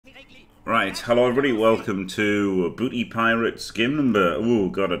Right, hello everybody, welcome to Booty Pirates game number, oh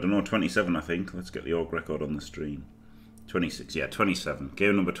god, I don't know, 27 I think. Let's get the org record on the stream. 26, yeah, 27.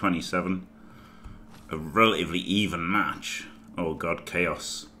 Game number 27. A relatively even match. Oh god,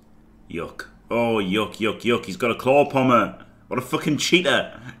 chaos. Yuck. Oh, yuck, yuck, yuck. He's got a claw pommer. What a fucking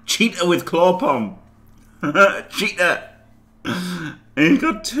cheater. Cheater with claw pom. Cheater. And he's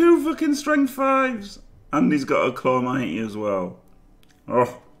got 2 fucking strength 5s. And he's got a claw mighty as well.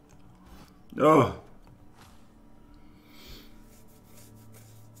 Oh. Oh.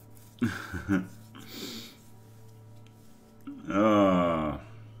 Oh.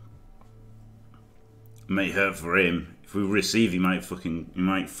 May hurt for him. If we receive, he might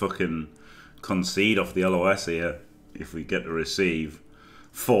fucking concede off the LOS here. If we get to receive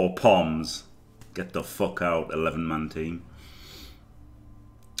 4 poms, get the fuck out, 11-man team.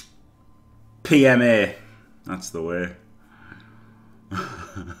 PMA. That's the way.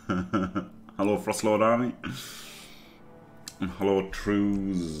 Hello, Frostlord Army. And hello, True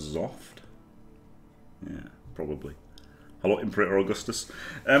Zoft. Yeah, probably. Hello, Imperator Augustus.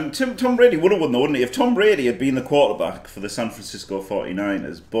 Tom Brady would have won though, wouldn't he? If Tom Brady had been the quarterback for the San Francisco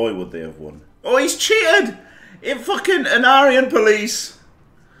 49ers, boy, would they have won. Oh, he's cheated! It fucking Anarian police!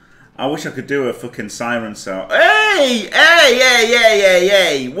 I wish I could do a fucking siren sound. Hey! Hey, hey, hey, hey,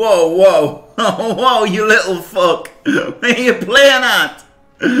 hey! Whoa, whoa! Whoa, you little fuck! What are you playing at?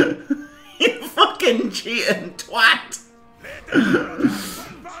 You fucking cheating twat!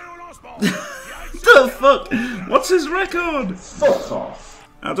 The fuck? What's his record? Fuck off.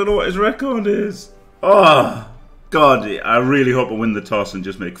 I don't know what his record is. Oh, God, I really hope I win the toss and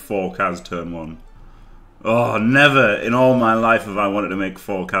just make 4 Kaz turn 1. Oh, never in all my life have I wanted to make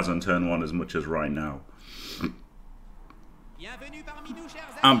 4 Kaz on turn 1 as much as right now.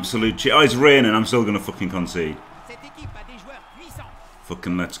 Absolute shit. Oh, it's raining. I'm still going to fucking concede.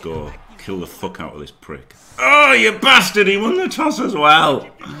 Fucking let's go. Kill the fuck out of this prick. Oh, you bastard! He won the toss as well.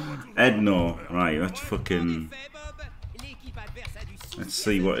 Edno. Right, let's fucking... Let's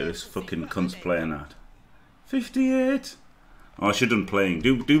see what this fucking cunt's playing at. 58. Oh, I should have done playing.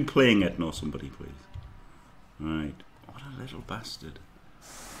 Do playing Edno, somebody, please. Right. What a little bastard.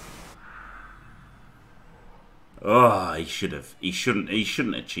 Oh, he should have. He shouldn't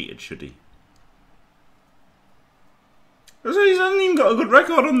have cheated, should he? He hasn't even got a good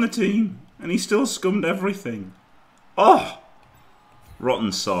record on the team. And he still scummed everything. Oh!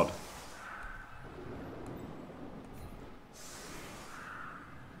 Rotten sod.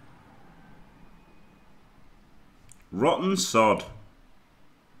 Rotten sod.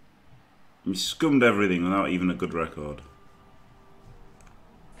 He scummed everything without even a good record.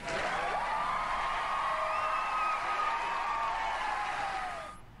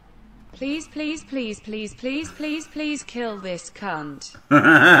 Please, please, please, please, please, please, please kill this cunt.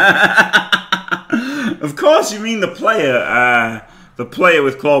 Of course, you mean the player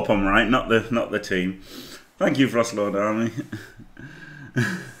with Clawpom, right? Not the team. Thank you, Frostlord Army.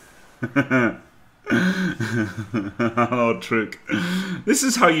 Hello, Trick. This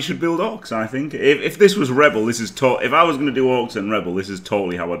is how you should build orcs, I think. If this was Rebel, this is if I was going to do orcs in Rebel, this is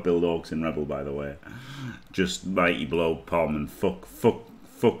totally how I'd build orcs in Rebel. By the way, just mighty blow pom and fuck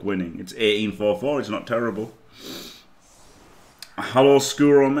winning. It's 1844. It's not terrible. Hello,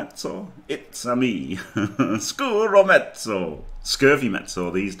 Scuromezzo. It's a me, Scuromezzo. Scurvy Mezzo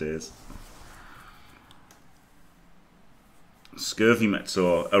these days. Scurvy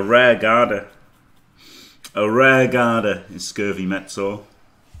Mezzo, a rare Garda. A rare Garda is Scurvy Mezzo.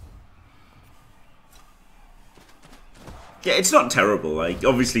 Yeah, it's not terrible. Like,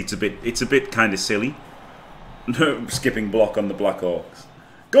 obviously, it's a bit kind of silly. Skipping block on the Black Orcs.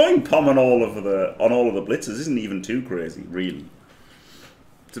 Going pom on all of the blitzers isn't even too crazy, really.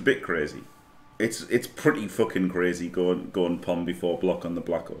 It's a bit crazy. It's pretty fucking crazy going pom before block on the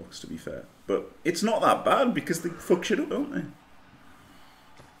Black Orcs, to be fair. But it's not that bad because they fuck shit up, don't they?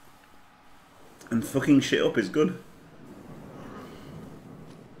 And fucking shit up is good.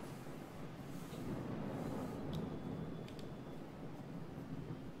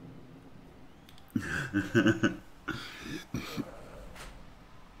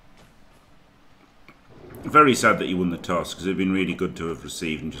 Very sad that he won the toss, because it would have been really good to have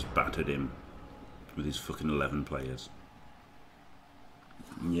received and just battered him with his fucking 11 players.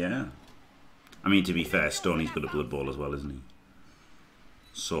 Yeah. I mean, to be fair, Stoney's got a Blood Bowl as well, isn't he?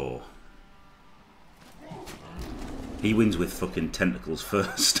 So... he wins with fucking tentacles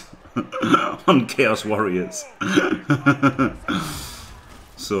first on Chaos Warriors.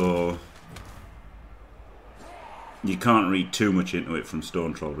 So... you can't read too much into it from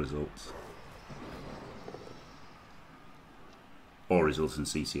Stone Troll results. Or results in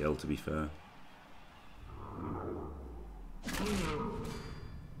CCL, to be fair.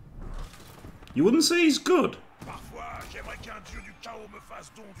 You wouldn't say he's good? Parfois, j'aimerais qu'un dieu du chaos me fasse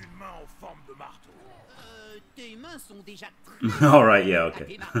don d'une main en forme de marteau. Tes mains sont déjà très... Alright, yeah,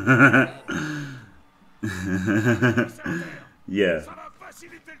 okay. Yeah. Ça va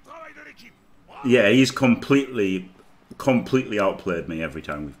faciliter le travail de l'équipe. Yeah, he's completely outplayed me every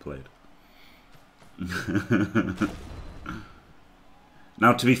time we've played.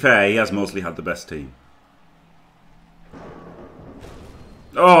 Now, to be fair, he has mostly had the best team.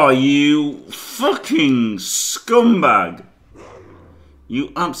 Oh, you fucking scumbag!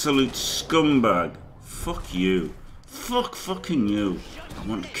 You absolute scumbag. Fuck you. Fuck fucking you. I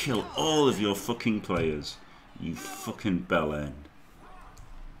want to kill all of your fucking players. You fucking bell end.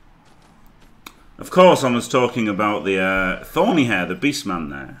 Of course, I was talking about the Thorny Hair, the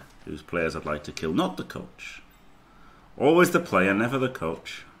Beastman there, whose players I'd like to kill, not the coach. Always the player, never the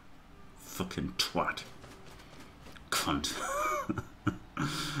coach. Fucking twat. Cunt.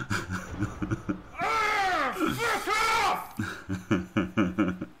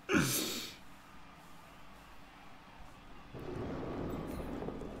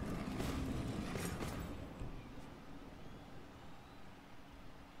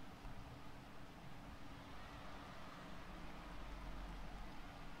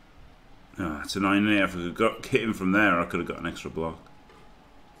 Oh, it's annoying. If I could have hit him from there, I could have got an extra block.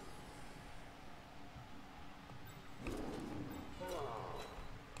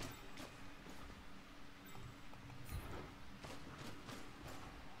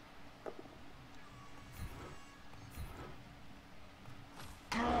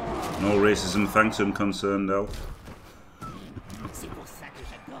 No racism, thanks, unconcerned elf. C'est pour ça que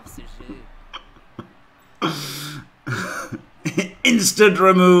j'adore ce jeu. Instant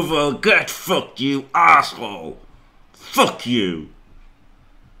removal! Get fucked, you asshole! Fuck you!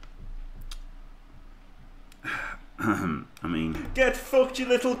 I mean... Get fucked, you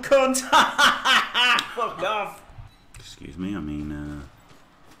little cunt! Fuck off! Excuse me, I mean,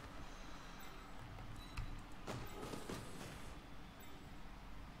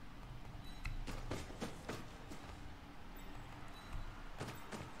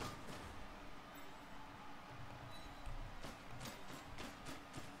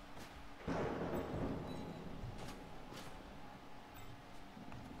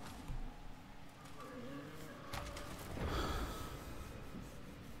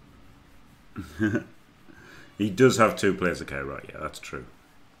 he does have two players. Okay, right, yeah, that's true.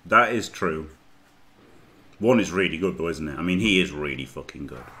 That is true. One is really good though, isn't it? I mean, he is really fucking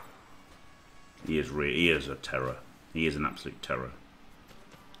good. He is a terror. He is an absolute terror.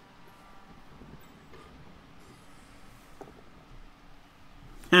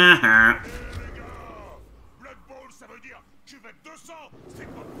 Haha. Blood Bowl, ça veut dire cuvette de sang. C'est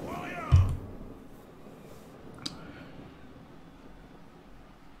pas pour rien.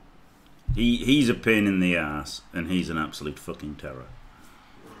 He's a pain in the ass, and he's an absolute fucking terror.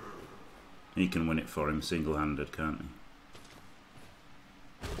 He can win it for him single-handed, can't he?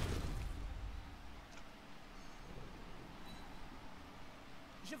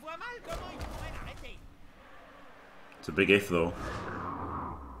 Je vois mal comment il pourrait l'arrêter. It's a big if, though.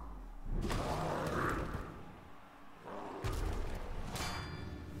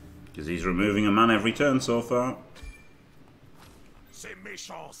 Because he's removing a man every turn so far. C'est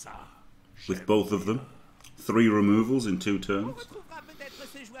méchant ça. With both of them. 3 removals in 2 turns. On retrouvera peut-être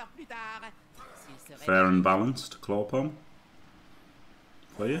ce joueur plus tard. S'il serait Fair and balanced, Clawpalm.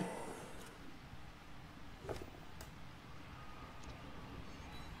 For you.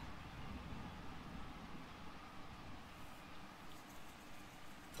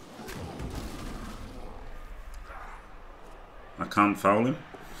 I can't foul him.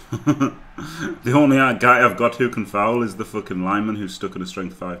 The only guy I've got who can foul is the fucking lineman who's stuck in a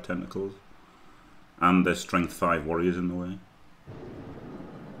strength 5 tentacles. And there's strength 5 warriors in the way.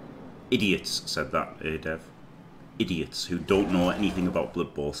 Idiots said that, Dev. Idiots who don't know anything about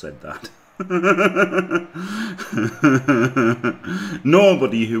Blood Bowl said that.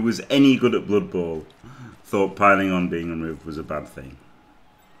 Nobody who was any good at Blood Bowl thought piling on being removed was a bad thing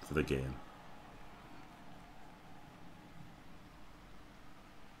for the game.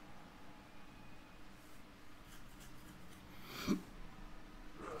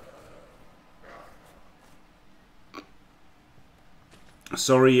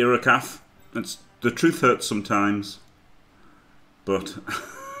 Sorry, Irakaf. The truth hurts sometimes, but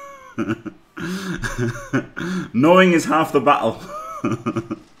knowing is half the battle.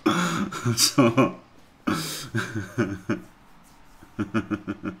 So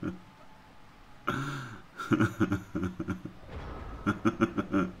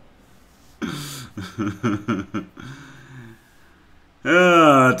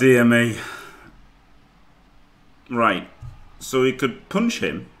Oh, dear me. Right. So he could punch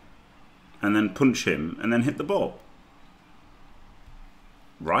him, and then punch him, and then hit the ball.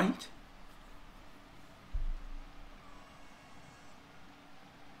 Right?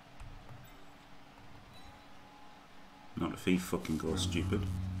 Not if he fucking goes stupid.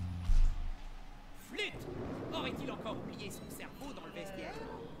 Flûte! Aurait-il encore oublié son cerveau dans le vestiaire?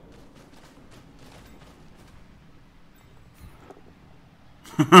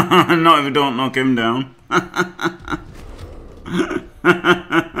 Not if we don't knock him down.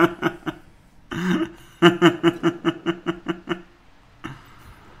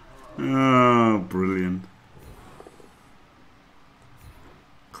 Oh, brilliant.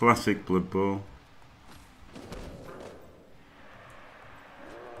 Classic Blood Bowl.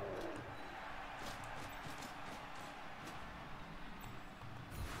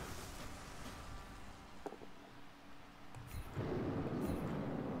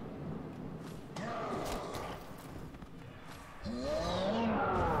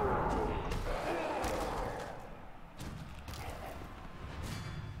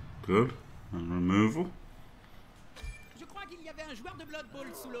 Good. And removal. Je crois qu'il y avait un joueur de Blood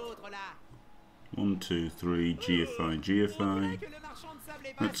Bowl sous l'autre là. 1, 2, 3, GFI, On GFI. dirait que le marchand de sable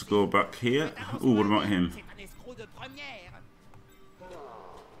est Let's passé. go back here. Oh, what about him? C'est un escroc de première.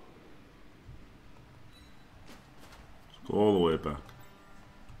 Let's go all the way back.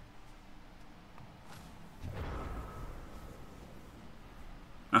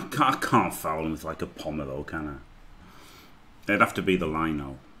 I can't foul him with like a pommer though, can I? It'd have to be the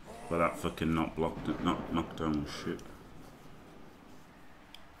Lino. But that fucking not knockdown shit.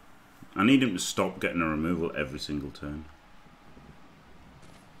 I need him to stop getting a removal every single turn.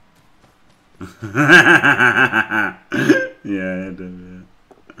 Yeah, I do, yeah.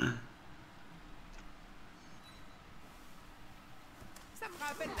 Ça me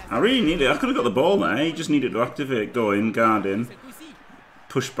rappelle la I really need it. I could have got the ball there. You just needed to activate, go in, guard in, ce coup-ci.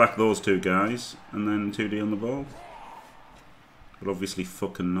 push back those two guys, and then 2D on the ball. But obviously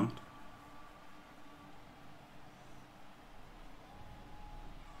fucking not.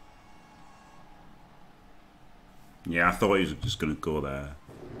 Yeah, I thought he was just going to go there.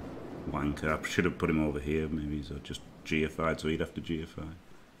 Wanker. I should have put him over here, maybe, so just GFI'd, so he'd have to GFI.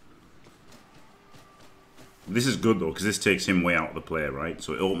 This is good, though, because this takes him way out of the play, right?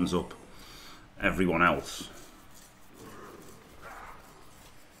 So it opens up everyone else.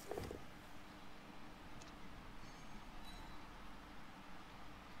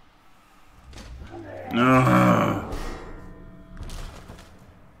 Ah.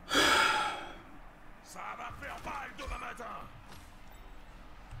 Ça va faire mal demain matin.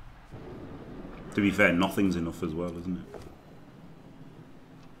 To be fair, nothing's enough as well, isn't it?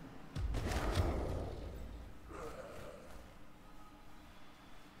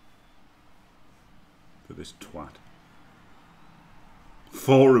 For this twat.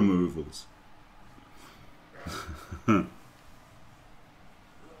 4 removals.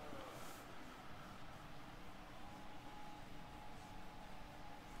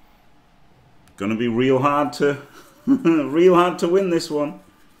 Gonna be real hard to real hard to win this one.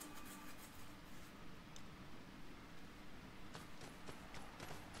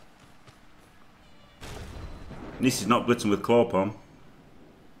 At least he's not blitzing with claw palm.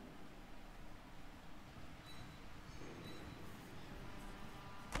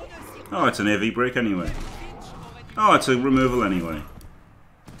 Oh, it's an AV break anyway. Oh, it's a removal anyway.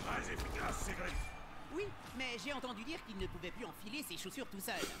 Très efficace, ces griffes. Oui, mais j'ai entendu dire qu'il ne pouvait plus enfiler ses chaussures tout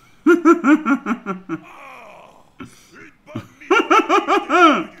seul. Une bonne mise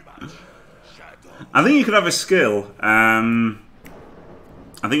du match. J'adore. I think you could have a skill. I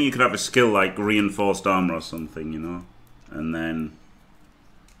think you could have a skill like reinforced armor or something, you know, and then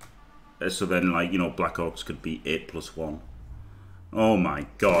so then like, you know, Black Ops could be 8+1. Oh my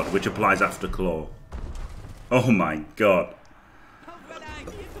god, which applies after claw. Oh my god. En voilà un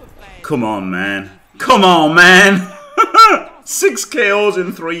qui est tout frais. Come on, man. Come on, man. 6 KOs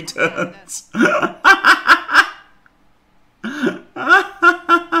in 3 turns.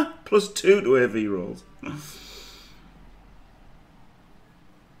 +2 to AV rolls.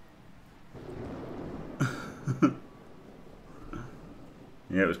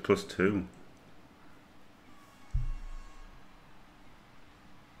 Yeah, it was +2.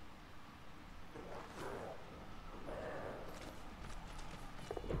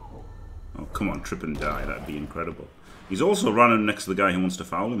 Oh, come on, trip and die. That'd be incredible. He's also running next to the guy who wants to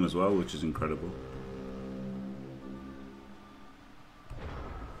foul him as well, which is incredible.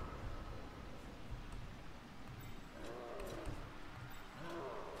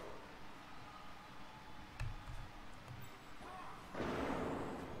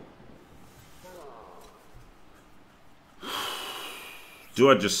 Do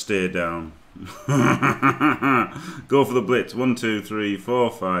I just stay down? Go for the blitz. 1, 2, 3,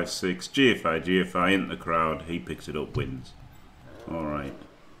 4, 5, 6. GFI, GFI into the crowd. He picks it up, wins. Alright.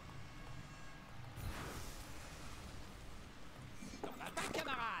 Dans l'attaque,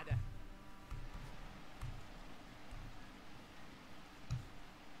 camarade.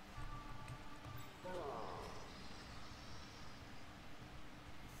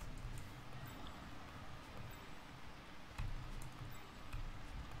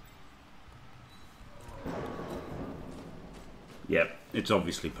 Yep, it's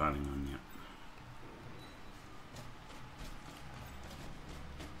obviously piling on, yeah.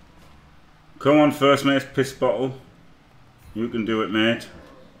 Come on, first mate, piss bottle. You can do it, mate.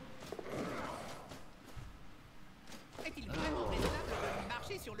 Est-il vraiment raisonnable de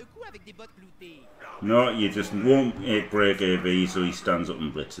marcher sur le coup avec des bottes cloutées? No, you just won't break AV, so he stands up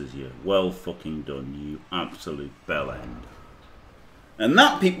and blitzes you. Well fucking done, you absolute bell end. And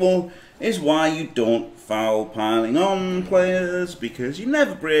that, people, is why you don't foul piling on players, because you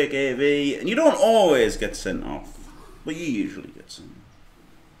never break AV, and you don't always get sent off, but you usually get sent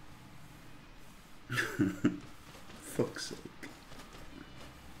off. Fuck's sake.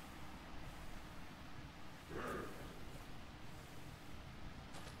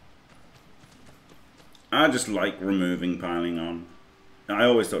 I just like removing piling on. I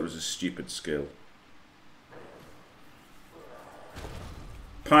always thought it was a stupid skill.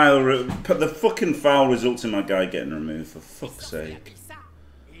 The fucking foul results in my guy getting removed, for fuck's sake.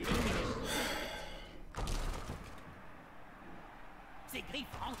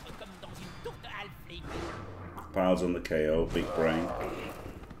 Piles on the KO, big brain.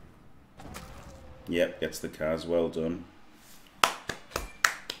 Yep, gets the Kaz, well done.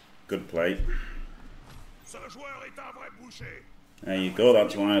 Good play. There you go,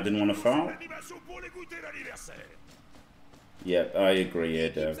 that's why I didn't want to foul. Yep, I agree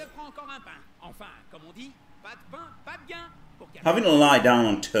here, Dev. Having to lie down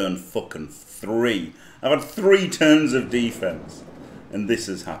on turn fucking 3. I've had 3 turns of defense, and this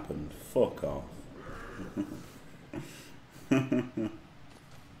has happened. Fuck off.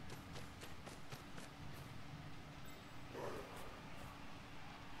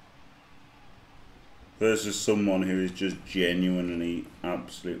 Versus someone who is just genuinely,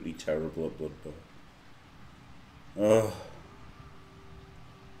 absolutely terrible at Blood Bowl. Ugh.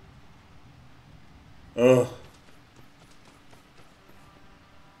 Ugh.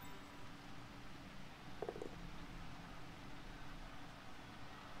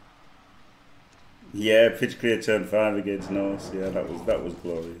 Yeah, pitch clear turn 5 against Norse. Yeah, that was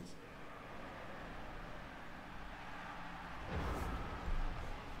glorious.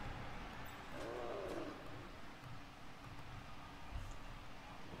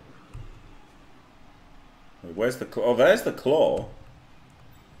 Wait, where's the claw? Oh, there's the claw.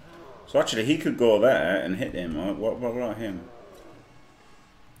 So actually, he could go there and hit him. What about him?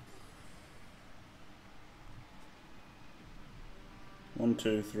 One,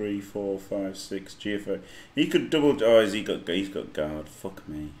 2, 3, 4, 5, 6. GFO. He could double. Oh, he's got guard. Fuck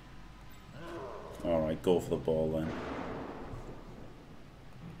me. All right, go for the ball then.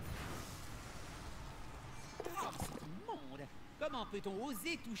 Comment peut-on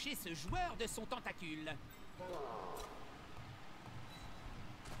oser toucher ce joueur de son tentacule?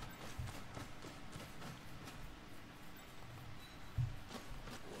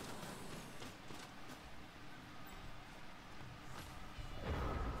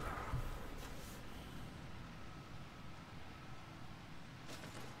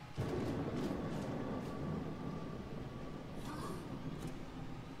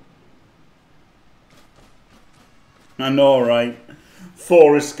 I know, right?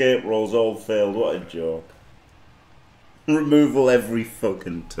 4 escape rolls all failed. What a joke. Removal every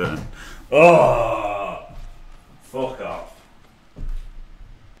fucking turn. Oh, fuck off.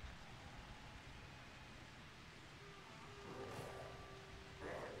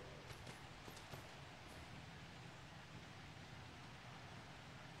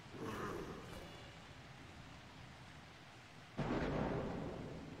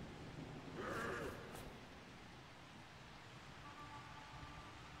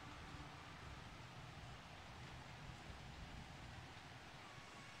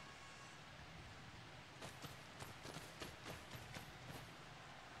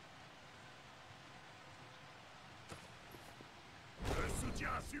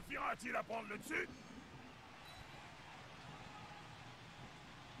 Suffira-t-il à prendre le dessus?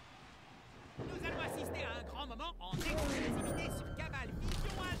 Nous allons assister à un grand moment en exclusivité sur Cabal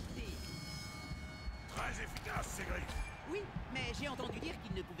Vision HD. Très efficace, ces griffes. Oui, mais j'ai entendu dire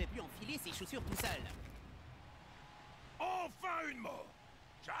qu'il ne pouvait plus enfiler ses chaussures tout seul. Enfin une mort.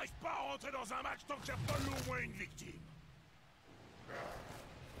 J'arrive pas à rentrer dans un match tant que j'ai pas au moins une victime.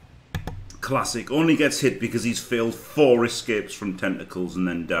 Classic. Only gets hit because he's failed 4 escapes from tentacles and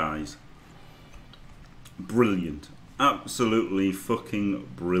then dies. Brilliant. Absolutely fucking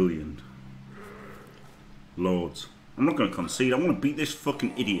brilliant. Lords. I'm not going to concede. I want to beat this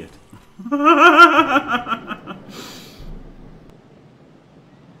fucking idiot.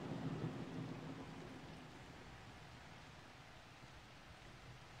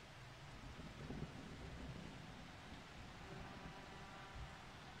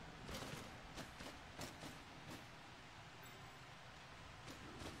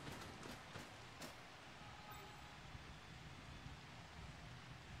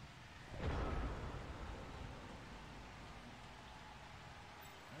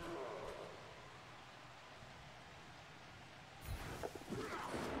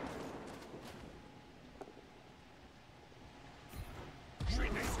 Je suis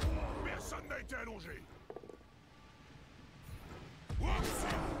déçu. Personne n'a été allongé. Oups!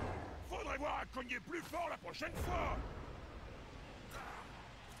 Faudrait voir à cogner plus fort la prochaine fois.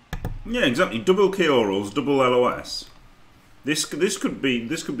 Yeah, exactly. Double KO rolls, double LOS. This could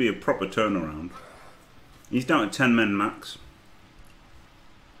be a proper turnaround. He's down to 10 men max.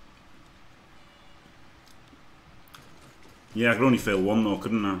 Yeah, I could only fail 1 though,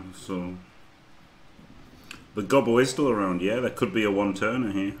 couldn't I? So, but Gobbo is still around. Yeah, there could be a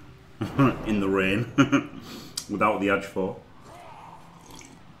 1-turner here in the rain without the edge 4.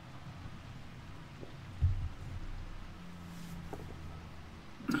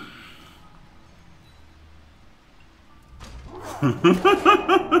 Oh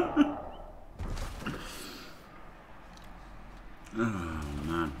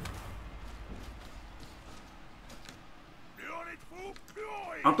man.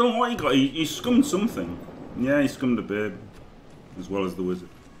 I don't know what he got. He scummed something. Yeah, he scummed a babe. As well as the wizard.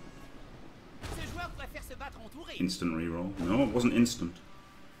 Ce joueur préfère se battre entouré. Instant reroll. No, it wasn't instant.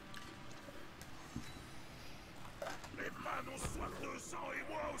 Les fans ont soif de sang et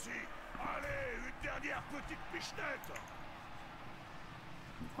moi aussi. Allez, une dernière petite pichenette.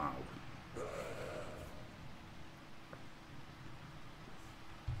 Wow.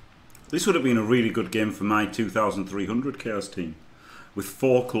 This would have been a really good game for my 2300 Chaos team. With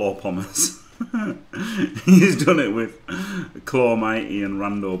 4 Claw Pommers. He's done it with Claw Mighty and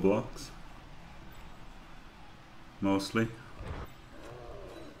Rando blocks. Mostly.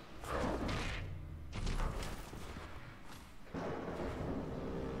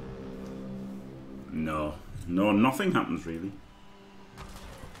 No. No, nothing happens really.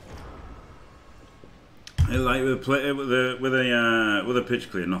 Like with a pitch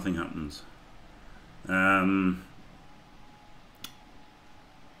clear, nothing happens.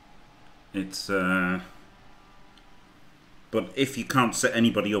 But if you can't set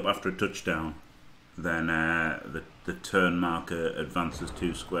anybody up after a touchdown, then the turn marker advances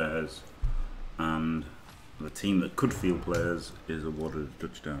 2 squares, and the team that could field players is awarded a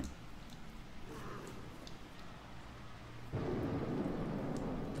touchdown.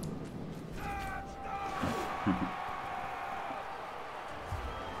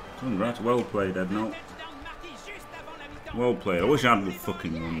 Congrats, well played, Edno. Well played. I wish I'd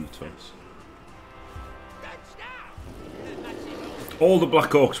fucking won the toss. All the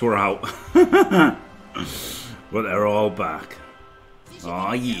Black Hawks were out. But they're all back.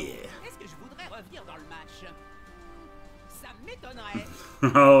 Oh yeah.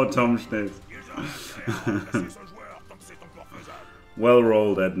 Oh, Tom Schnitt. Well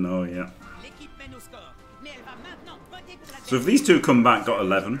rolled, Edno, yeah. So if these two come back, got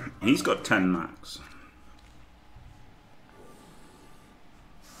 11, he's got 10 max.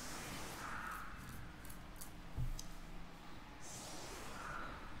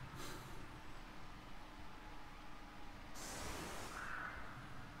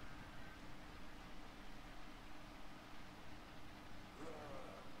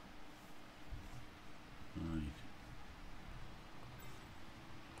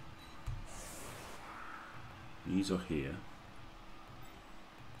 These are here.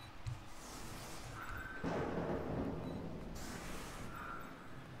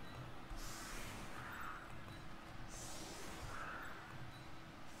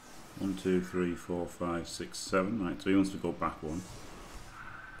 One, 2, 3, 4, 5, 6, 7. Right, so he wants to go back 1.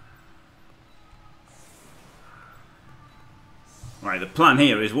 Right, the plan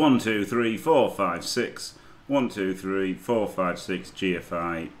here is 1, 2, 3, 4, 5, 6. 1, 2, 3, 4, 5, 6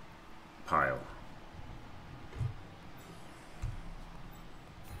 GFI pile.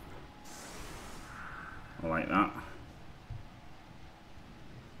 I like that.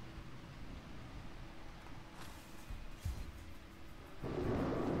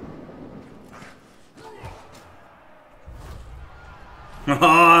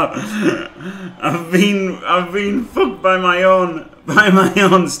 I've been fucked by my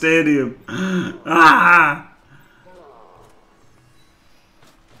own stadium. Ah!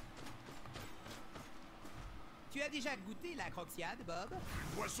 Tu as déjà goûté la croxiade, Bob?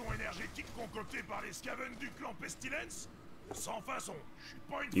 Boisson énergétique concoctée par les Scaven du clan Pestilence? Sans façon, je suis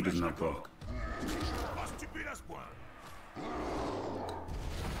pas une He flèche doesn't have d'accord. pork. Je suis pas stupide à ce point.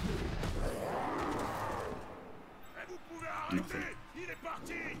 Et vous pouvez arrêter! Nothing. Il est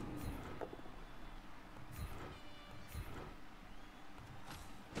parti!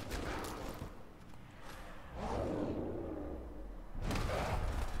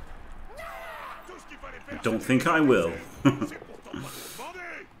 Tout ce qu'il fallait faire, Don't c'était think I will. c'est pourtant pas trop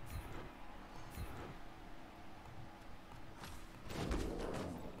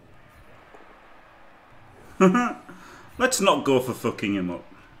demandé. Let's not go for fucking him up.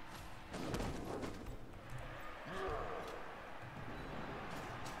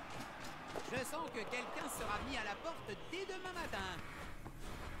 Je sens que quelqu'un sera mis à la porte dès demain matin.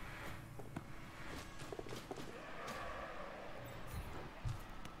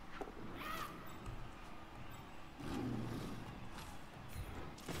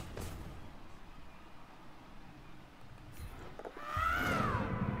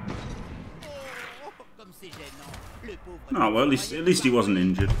 Oh, comme c'est gênant. Le pauvre. Oh well, at least he wasn't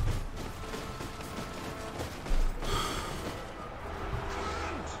injured.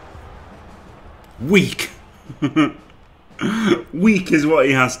 Weak. Weak is what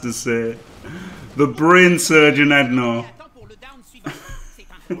he has to say. The brain surgeon Ednor. Attends pour le down suivant. C'est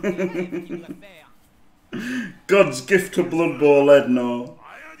un problème qu'il doit faire. God's gift to Blood Bowl Ednor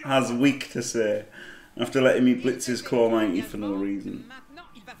has weak to say after letting me blitz his claw mighty for no reason. Maintenant,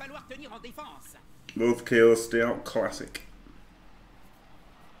 il va falloir tenir en défense. Both KOs stay out classic.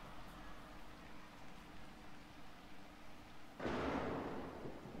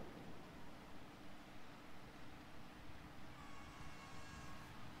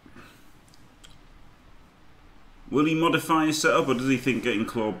 Will he modify his setup, or does he think getting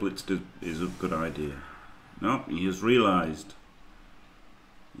claw blitzed is a good idea? No, he has realised.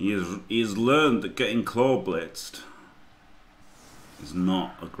 He has learned that getting claw blitzed is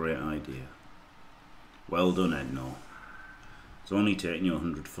not a great idea. Well done, Ednor. It's only taken you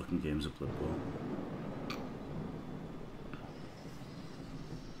 100 fucking games of Blood Bowl.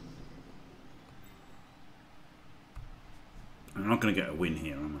 I'm not going to get a win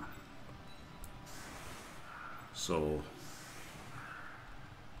here, am I? So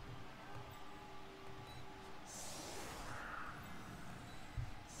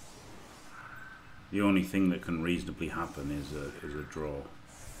the only thing that can reasonably happen is a draw.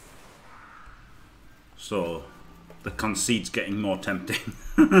 So the conceit's getting more tempting.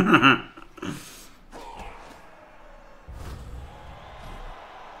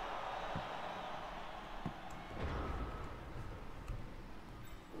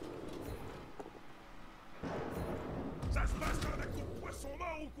 Ça se passe comme un coup de poisson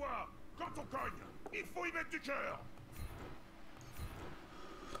mort ou quoi? Quand on cogne, il faut y mettre du cœur.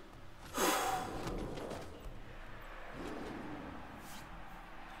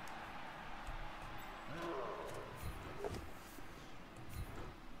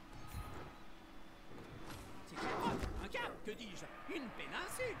 C'est une grotte, un cap, que dis-je? Une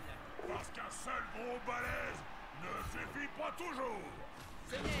péninsule. Parce qu'un seul gros balèze ne suffit pas toujours.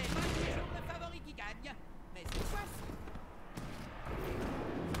 Ce n'est pas toujours le favori qui gagne, mais cette fois-ci.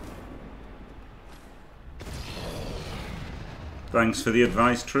 Thanks for the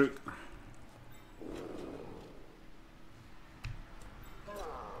advice, Troop.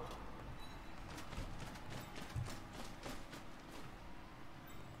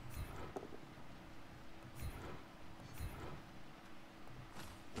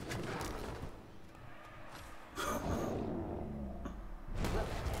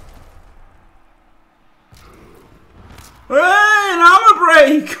 Hey, an armor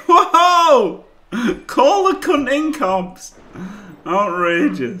break! Whoa! Call the cunting cops.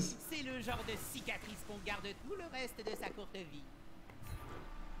 Outrageous. C'est le genre de cicatrice qu'on garde tout le reste de sa courte vie.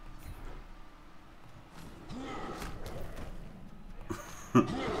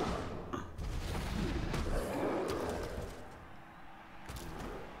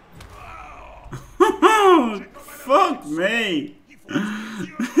 Fuck me.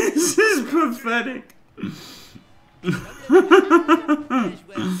 This is pathetic. Un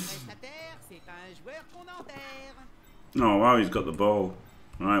joueur qui reste à terre, c'est un joueur qu'on enterre. Oh wow, he's got the ball.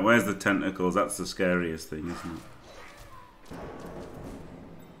 Right, where's the tentacles? That's the scariest thing, isn't it?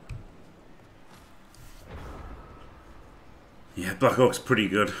 Yeah, Black Orc's pretty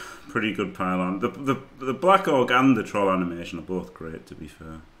good. Pretty good pylon. The Black Orc and the troll animation are both great, to be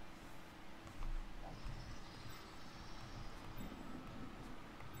fair.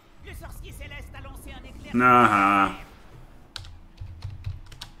 Le sorcier céleste a lancé un éclair. Nah.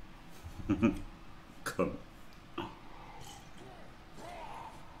 Cunt.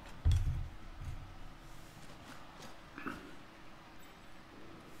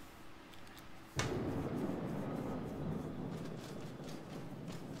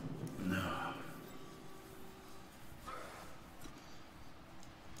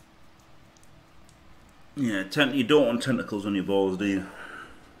 Yeah, you don't want tentacles on your balls, do you?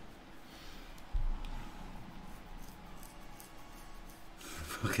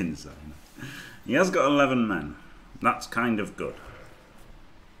 Fucking insane. He has got 11 men. That's kind of good.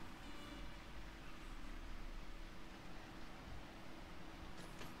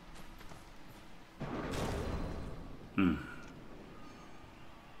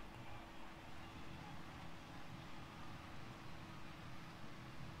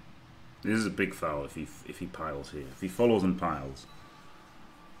 This is a big foul if he piles here. If he follows and piles,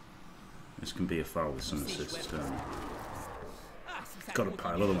 this can be a foul with some assists. Got to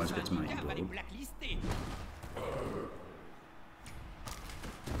pile, otherwise it gets mighty blown.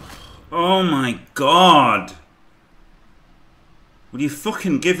 Oh my god! Will you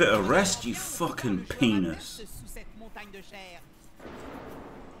fucking give it a rest, you fucking penis?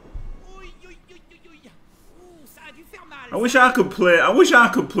 I wish I could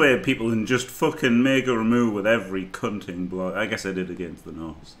play people and just fucking make a remove with every cunting blow. I guess I did against the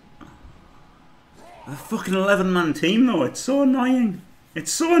nose. A fucking 11-man team though, it's so annoying.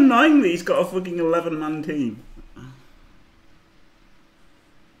 It's so annoying that he's got a fucking 11-man team.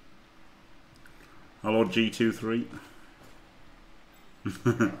 Hello G23.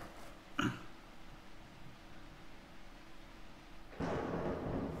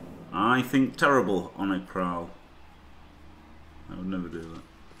 I think terrible on a Kral. I would never do that.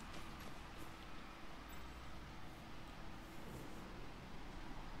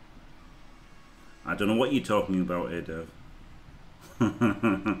 I don't know what you're talking about here, Dev.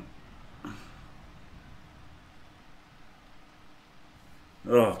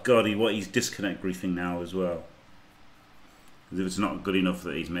 Oh god, he's disconnect griefing now as well. As if it's not good enough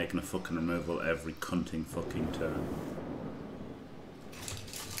that he's making a fucking removal every cunting fucking turn.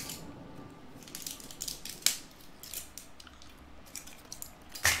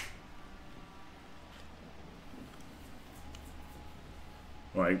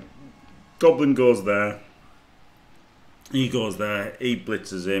 Right, Goblin goes there. He goes there, he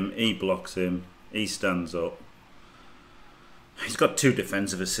blitzes him, he blocks him, he stands up. He's got 2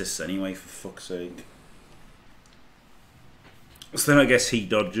 defensive assists anyway, for fuck's sake. So then I guess he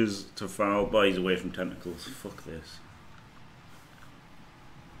dodges to foul, but he's away from tentacles. Fuck this.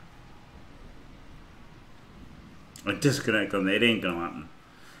 A disconnect on there, it ain't gonna happen.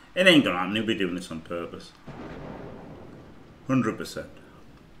 It ain't gonna happen, he'll be doing this on purpose. 100%.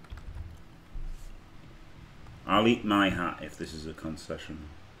 I'll eat my hat if this is a concession.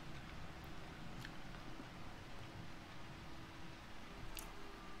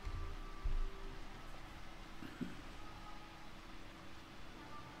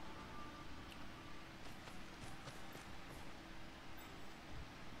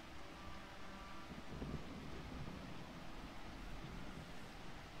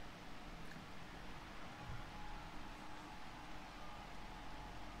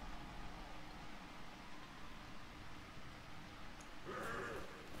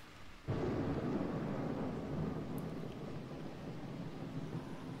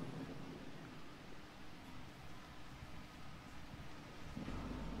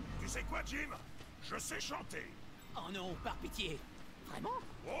 Tu sais quoi, Jim? Je sais chanter. Oh non, par pitié. Vraiment?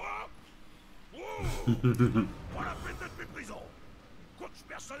 Oh! Oh! Pas la peine d'être méprisant. Coach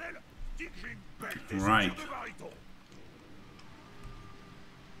personnel, dit que j'ai une belle tessiture de baryton.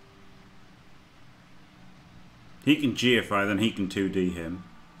 He can GFI, then he can 2D him.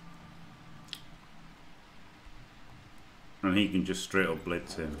 And he can just straight up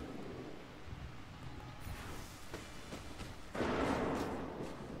blitz him.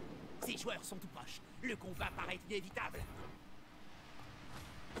 Ces joueurs sont tout proches. Le combat paraît inévitable.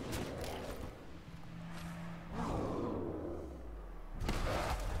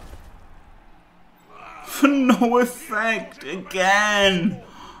 For no effect again!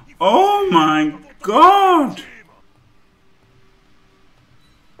 Oh my god!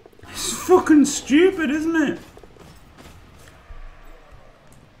 It's fucking stupid, isn't it?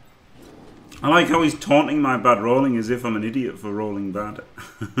 I like how he's taunting my bad rolling as if I'm an idiot for rolling bad.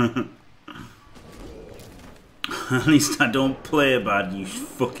 At least I don't play bad, you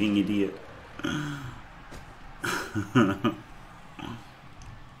fucking idiot.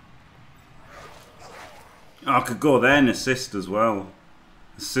 I could go there and assist as well.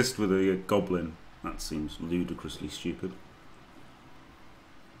 Assist with a goblin. That seems ludicrously stupid.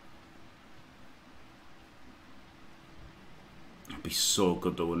 That'd be so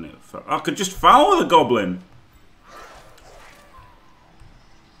good though, wouldn't it? I could just foul with a goblin.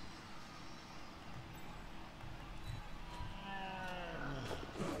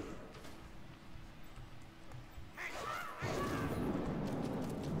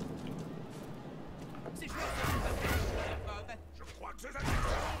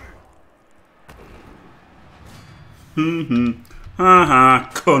 Haha,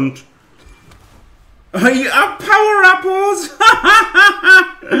 cunt. You have power apples!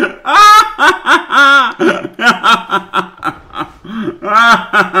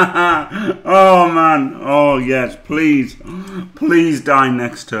 Oh man, oh yes, please. Please die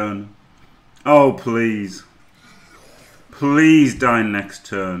next turn. Oh please. Please die next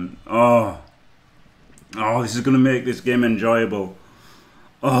turn. Oh. Oh, this is going to make this game enjoyable.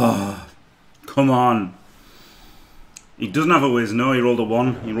 Oh, come on. He doesn't have a whiz. No, he rolled a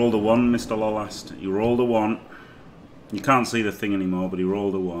 1. He rolled a 1, Mr. Lolast. He rolled a 1. You can't see the thing anymore, but he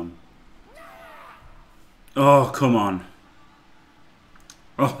rolled a 1. Oh, come on.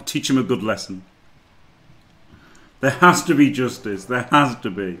 Oh, teach him a good lesson. There has to be justice. There has to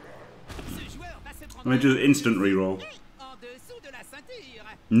be. Let me just instant reroll.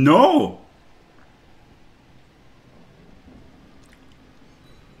 No!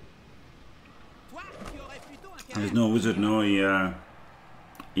 There's no wizard, no.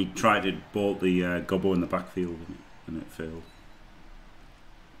 He tried to bolt the gobbo in the backfield and it failed.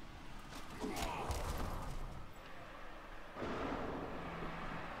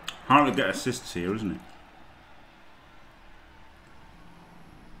 Hard to get assists here, isn't it?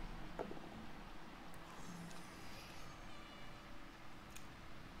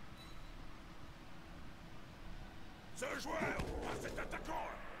 Ce joueur, cet attaquant,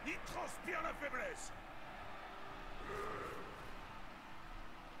 il transpire la faiblesse.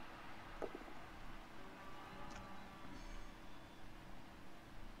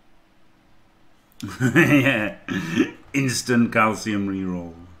 Yeah, instant calcium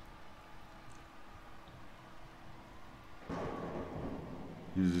reroll.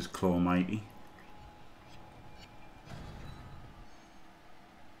 Uses Claw Mighty.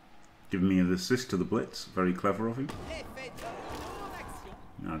 Giving me an assist to the blitz. Very clever of him.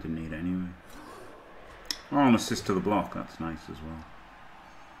 No, I didn't need it anyway. Oh, an assist to the block. That's nice as well.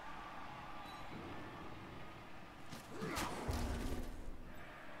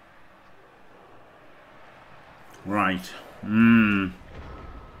 Right.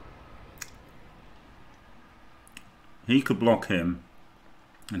 He could block him.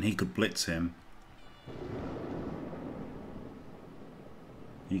 And he could blitz him.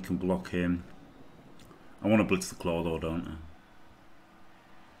 He can block him. I want to blitz the claw though, don't I?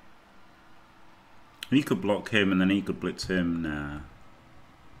 He could block him and then he could blitz him. Nah.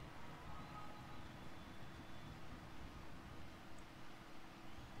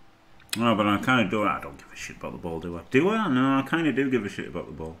 Oh, but I kind of do. I don't give a shit about the ball, do I? Do I? No, I kind of do give a shit about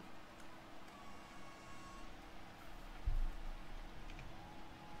the ball.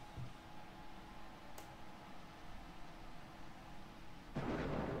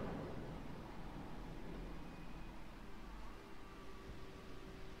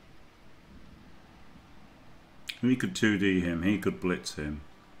 He could 2D him, he could blitz him.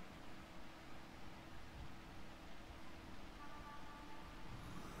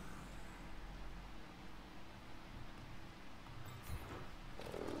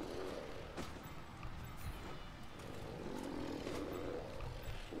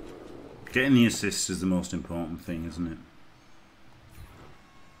 Getting the assists is the most important thing, isn't it?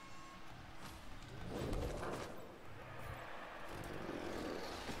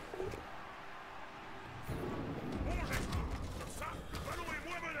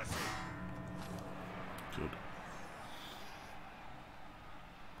 Good.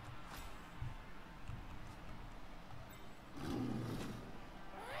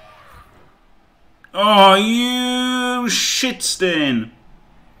 Oh, you shit stain!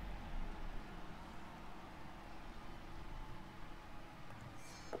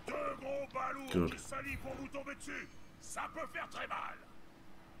 Good. Ça peut faire très mal.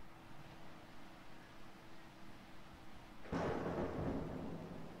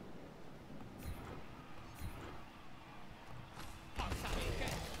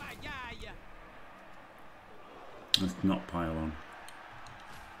 Let's not pile on.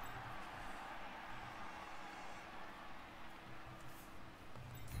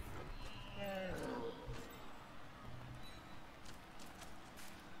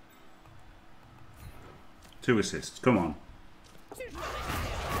 2 assists. Come on. Ce joueur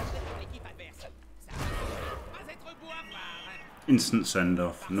est pour l'équipe adverse. Ça va pas être beau à voir. Instant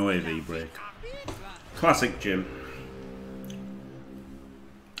send-off. No AV break. Arbitre, Classic Jim.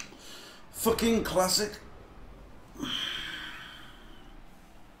 Fucking classic.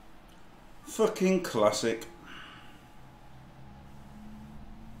 Fucking classic.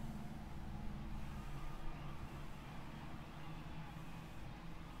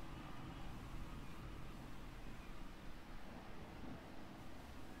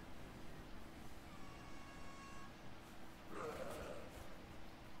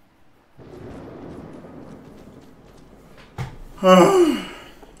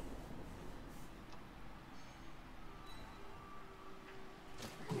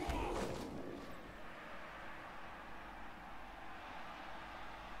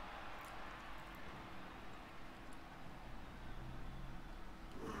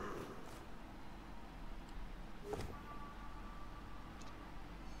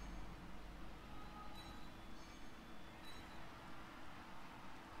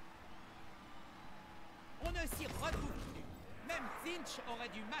 on ne s'y retrouve plus. Même Finch aurait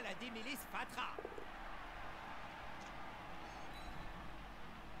du mal à démêler ce fatras.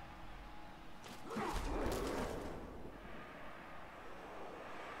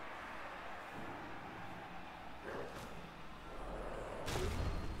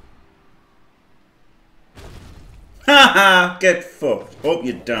 Haha! Get fucked. Hope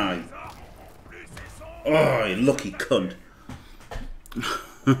you die. Oh, you lucky cunt.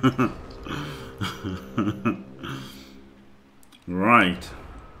 Right.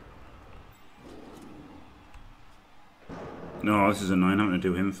 No, this is annoying. I'm going to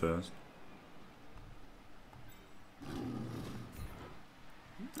do him first.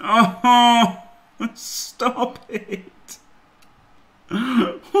 Oh! Stop it!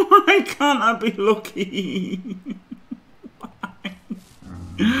 Why can't I be lucky?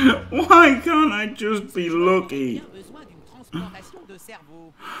 Why can't I just be lucky? Bien besoin d'une transplantation de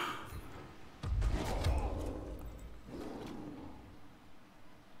cerveau.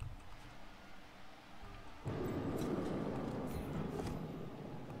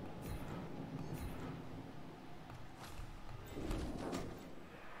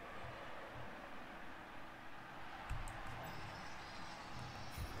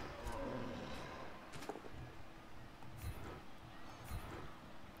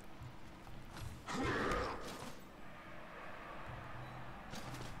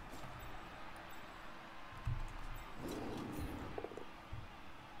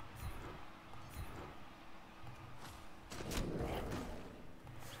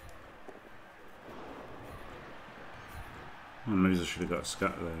 Oh, maybe I should have got a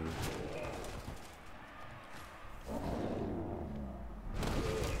scat there.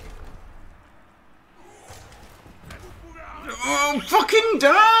 Oh, fucking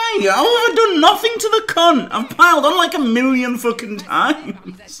die! How have I done nothing to the cunt? I've piled on like a million fucking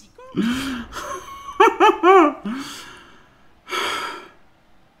times.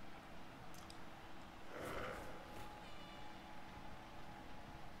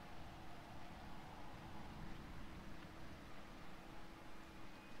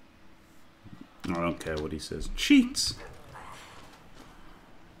 I don't care what he says. Cheats!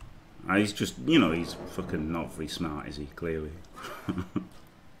 He's just, you know, he's fucking not very smart, is he? Clearly.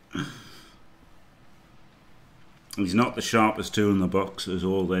 He's not the sharpest tool in the box, as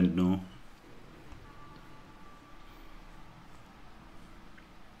all then know.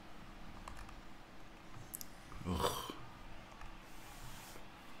 Ugh.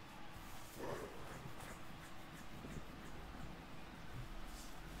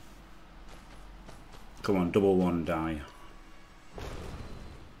 Come on, double one die.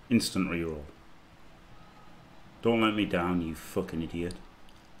 Instant reroll. Don't let me down, you fucking idiot.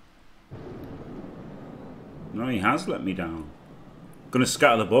 No, he has let me down. Gonna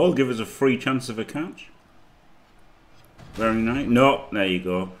scatter the ball, give us a free chance of a catch. Very nice. No, there you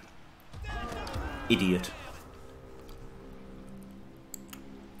go. Idiot.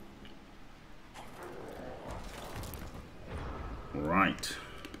 Right.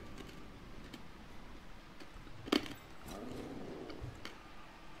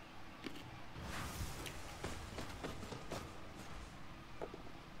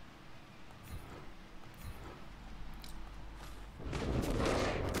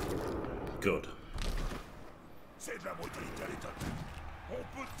 Good. C'est de la brutalité à l'état. On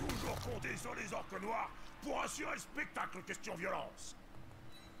peut toujours compter sur les orques noirs pour assurer le spectacle question violence.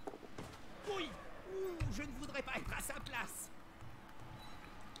 Oui, ou je ne voudrais pas être à sa place.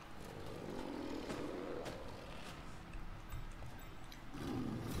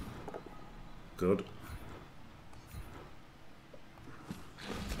 Good.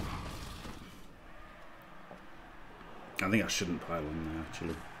 think I shouldn't pile on there,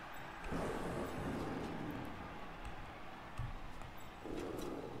 actually.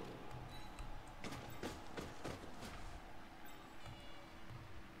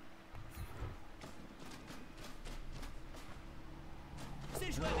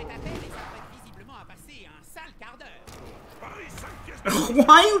 Ce joueur est à terre et s'apprête visiblement à passer un sale quart d'heure. Paris, 5 pièces de...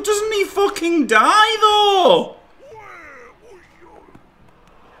 Why doesn't he fucking die, though? Ouais, oui, oui.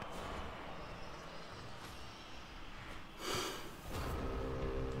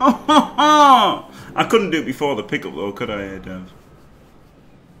 I couldn't do it before the pickup, though, could I, Dev?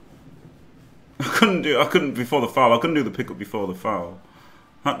 I couldn't before the foul. I couldn't do the pickup before the foul.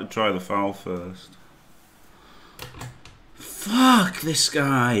 Had to try the foul first. Fuck this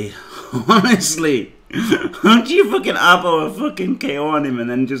guy. Honestly. How do you fucking Abo a fucking KO on him and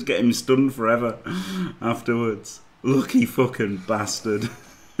then just get him stunned forever afterwards? Lucky fucking bastard.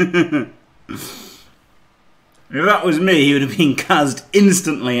 If that was me, he would have been cast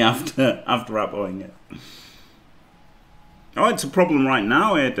instantly after Aboing it. Oh, it's a problem right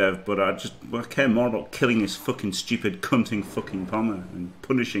now here, Dev, but I care more about killing his fucking stupid cunting fucking Pommer and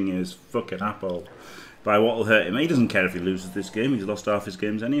punishing his fucking Apo by what will hurt him. He doesn't care if he loses this game, he's lost half his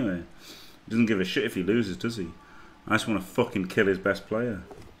games anyway. He doesn't give a shit if he loses, does he? I just want to fucking kill his best player.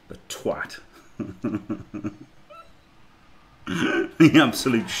 The twat. The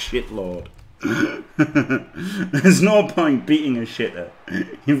absolute shitlord. There's no point beating a shitter.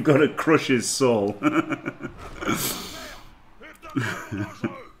 You've got to crush his soul.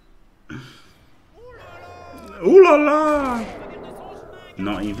 Ooh la la!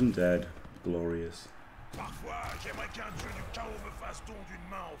 Not even dead. Glorious.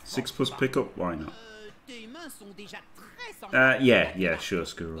 6+ pickup? Why not? Tes mains sont déjà très Yeah, sure,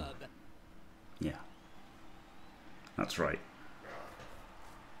 Skuro. Yeah. That's right.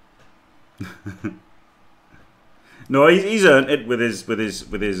 No, he's earned it with his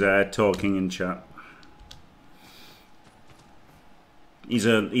talking in chat. He's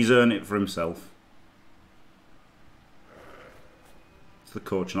earned it for himself. It's the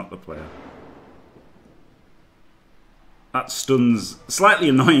coach, not the player. That stun's slightly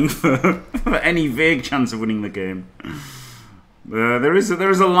annoying for any vague chance of winning the game. There is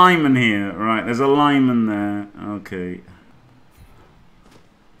a lineman here, right? There's a lineman there. Okay.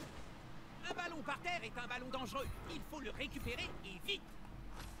 Un ballon par terre est un ballon dangereux. Il faut le récupérer et vite.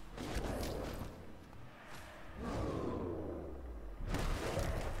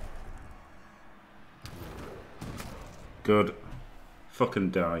 Good. Fucking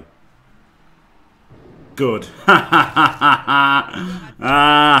die. Good. Ha ha ha ha ha.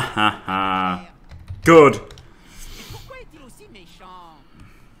 Ah ha ha. Good. Mais pourquoi est-il aussi méchant?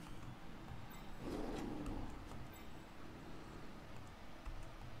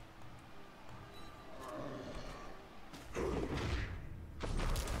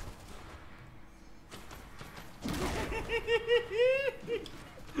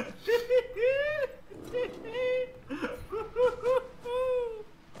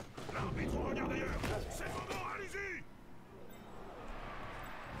 L'arbitre regarde ailleurs. C'est le moment, allez-y.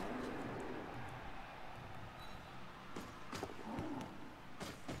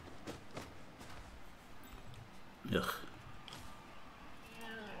 Ugh.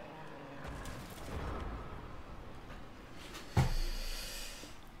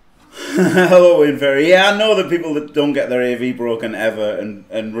 Hello, Winferry. Yeah, I know that people that don't get their AV broken ever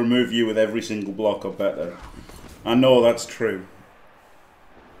and remove you with every single block are better. I know that's true.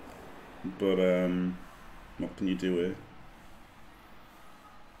 But, what can you do here?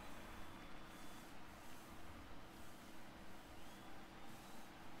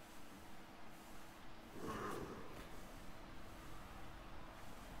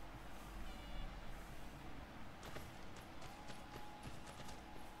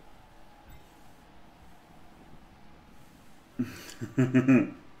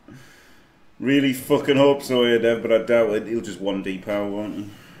 Really fucking hope so here, Dev, but I doubt it. He'll just 1D power, won't he?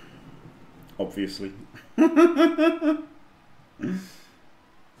 Obviously.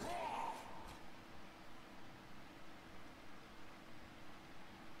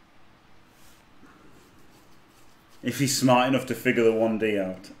 If he's smart enough to figure the 1D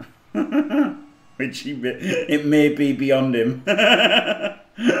out. Which it may be beyond him.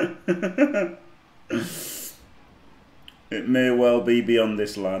 It may well be beyond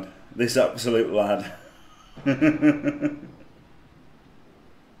this lad. This absolute lad.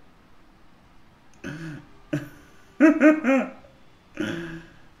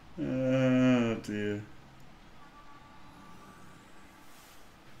 Oh dear.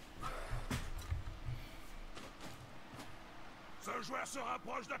 Ce joueur se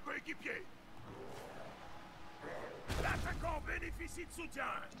rapproche d'un coéquipier. L'attaquant bénéficie de soutien.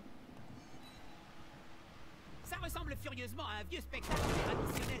 Ça ressemble furieusement à un vieux spectacle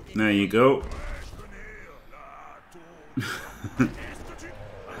traditionnel des... There you go. Ouais, je connais la tour. Qu'est-ce que tu...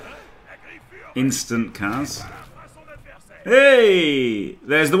 La griffure Instant Kaz. à la fin son adversaire. Hey!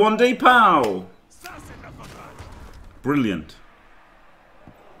 There's the 1D POW! Ça, c'est de la façade. Brilliant.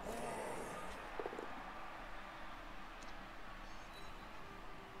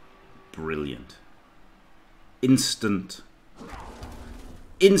 Brilliant. Instant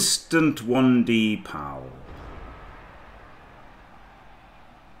 1D POW.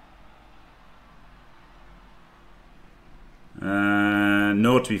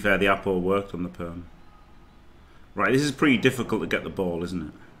 No, to be fair, the apple worked on the perm. Right, this is pretty difficult to get the ball, isn't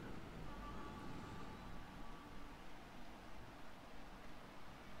it?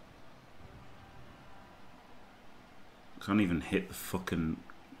 Can't even hit the fucking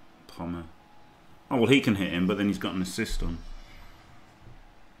Pommer. Oh, well, he can hit him, but then he's got an assist on.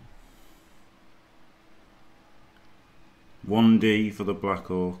 $1D for the Black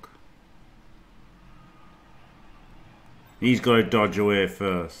Hawk. He's got to dodge away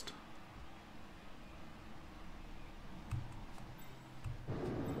first.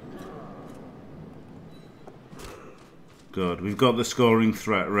 Good, we've got the scoring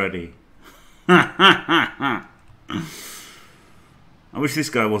threat ready. I wish this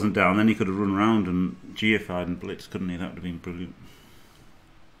guy wasn't down, then he could have run around and GFI'd and blitzed, couldn't he? That would have been brilliant.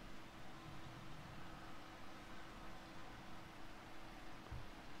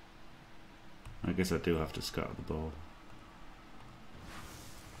 I guess I do have to scatter the ball.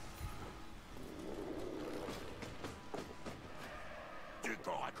 Du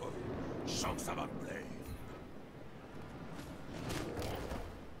corps à corps. Je sens que ça va me plaire.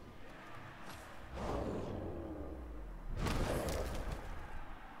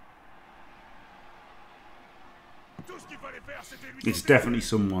 Tout ce qu'il fallait faire, c'était lui It's sauter. definitely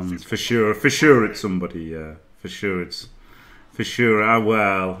someone's, for sure. For sure it's somebody, yeah. For sure it's... For sure,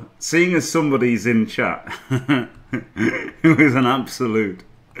 well, seeing as somebody's in chat who is an absolute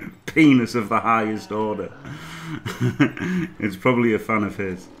penis of the highest order, it's probably a fan of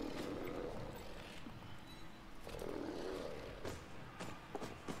his.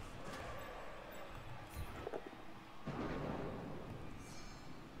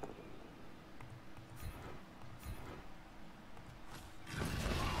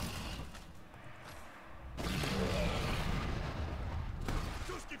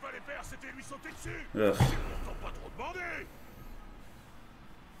 Tout ce qu'il fallait faire, c'était lui sauter dessus. Ugh. C'est pourtant pas trop demandé.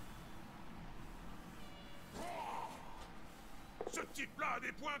 Ce type-là a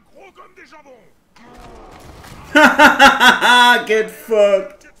des poings gros comme des jambons. Get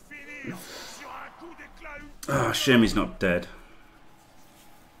fucked! Que de finir sur un coup d'éclat ultra. Oh, shame he's not dead.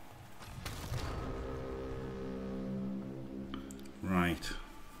 Right.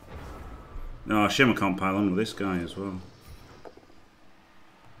 Oh, shame I can't pile on with this guy as well.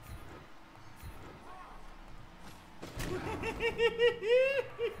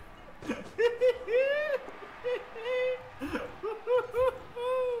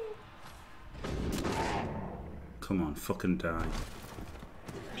 Come on, fucking die.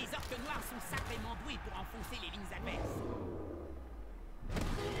 Les orques noirs sont sacrément doués pour enfoncer les lignes adverses.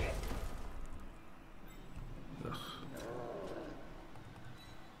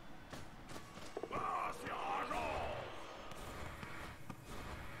 Ah, c'est rageant.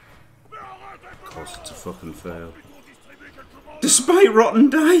 Mais arrête avec Of course, it's a fucking fail. pour distribuer quelques mandats. Despite rotten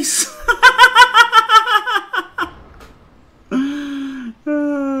dice!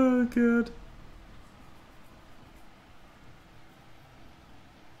 Oh, God.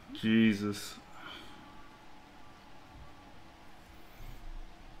 Jesus.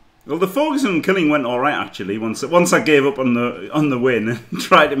 Well, the focusing and killing went all right actually. Once I gave up on the win and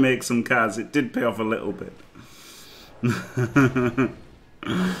tried to make some cards, it did pay off a little bit.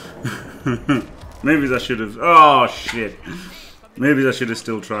 Maybe I should have. Oh shit! Maybe I should have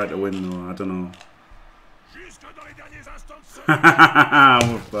still tried to win though. I don't know. Jusque dans les derniers instants de ce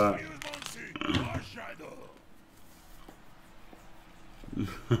What's that? sérieusement dessus. Ah, j'adore. Oui,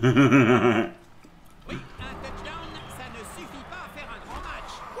 un touchdown, ça ne suffit pas à faire un grand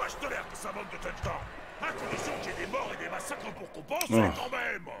match. Moi, je tolère que ça manque de touchdown. À condition qu'il y ait des morts et des massacres pour compenser Oh. quand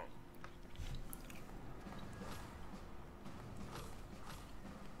même.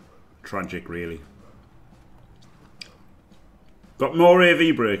 Tragic, really. Got more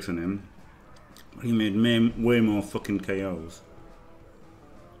AV breaks than him. He made way more fucking KOs.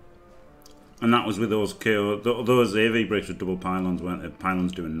 And that was with those KO. Those AV breaks with double pylons weren't they?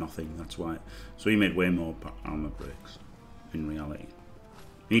 Pylons doing nothing, that's why. So he made way more armor breaks, in reality.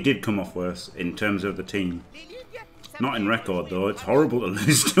 He did come off worse in terms of the team. Les ligues Not in record though, it's horrible to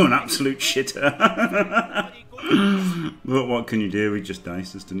lose to an absolute shitter. But what can you do? He just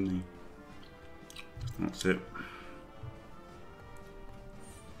diced us, didn't he? That's it.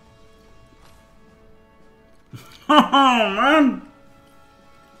 Oh man!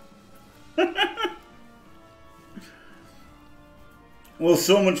 Well,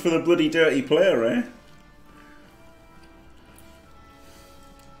 so much for the bloody dirty player, eh?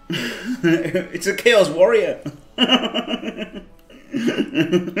 It's a Chaos Warrior.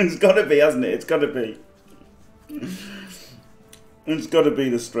 It's got to be, hasn't it? It's got to be. It's got to be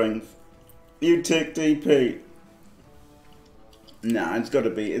the strength. You take DP. Nah, it's got to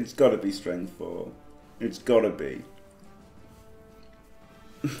be. It's got to be strength 4. It's got to be.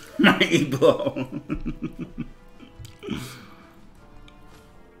 Mighty blow.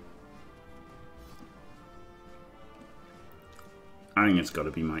 I think it's got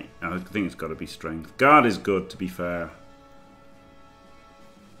to be I think it's got to be strength. Guard is good, to be fair.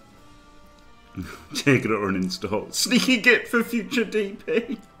 Take it or uninstall. Sneaky git for future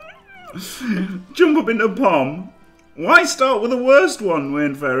DP. Jump up into Pom. Why start with the worst one,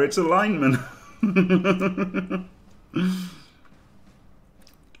 Wayne Fair? It's a lineman.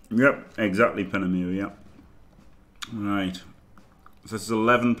 Yep, exactly, Penamir, yep. Right. So this is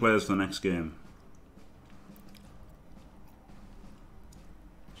 11 players for the next game.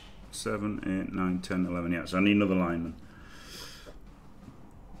 7, 8, 9, 10, 11. Yeah, so I need another lineman.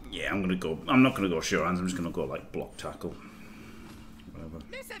 Yeah, I'm not gonna go sure hands, I'm just gonna go like block tackle. Whatever.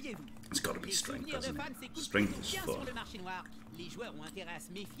 It's gotta be strength, hasn't it? Strength is fun.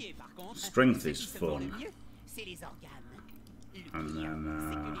 Strength is fun. And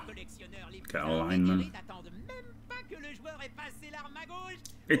then get a lineman.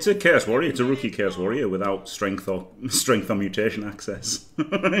 It's a Chaos Warrior, it's a rookie Chaos Warrior without strength or mutation access.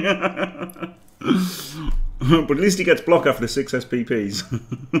 But at least he gets block after 6 SPPs.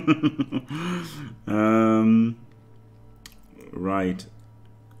 Right.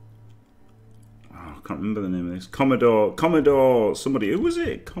 Oh, I can't remember the name of this. Commodore, somebody. Who was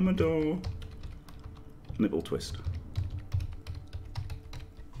it? Commodore Nipple Twist.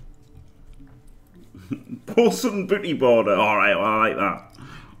 Paulson Booty Border. Alright, well, I like that.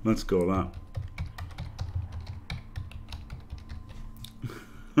 Let's go that.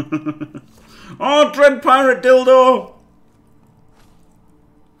 Oh, Dread Pirate Dildo!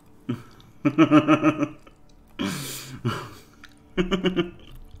 No,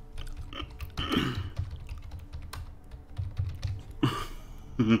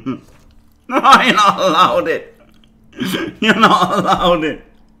 you're not allowed it. You're not allowed it.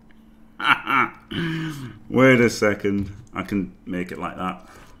 Wait a second. I can make it like that.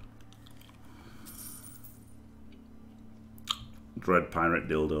 Dread Pirate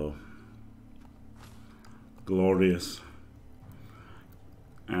Dildo. Glorious.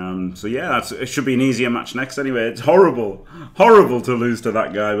 So yeah, it should be an easier match next anyway. It's horrible to lose to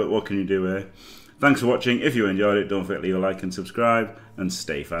that guy, but what can you do, eh? Thanks for watching. If you enjoyed it, don't forget to leave a like and subscribe, and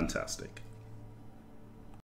stay fantastic.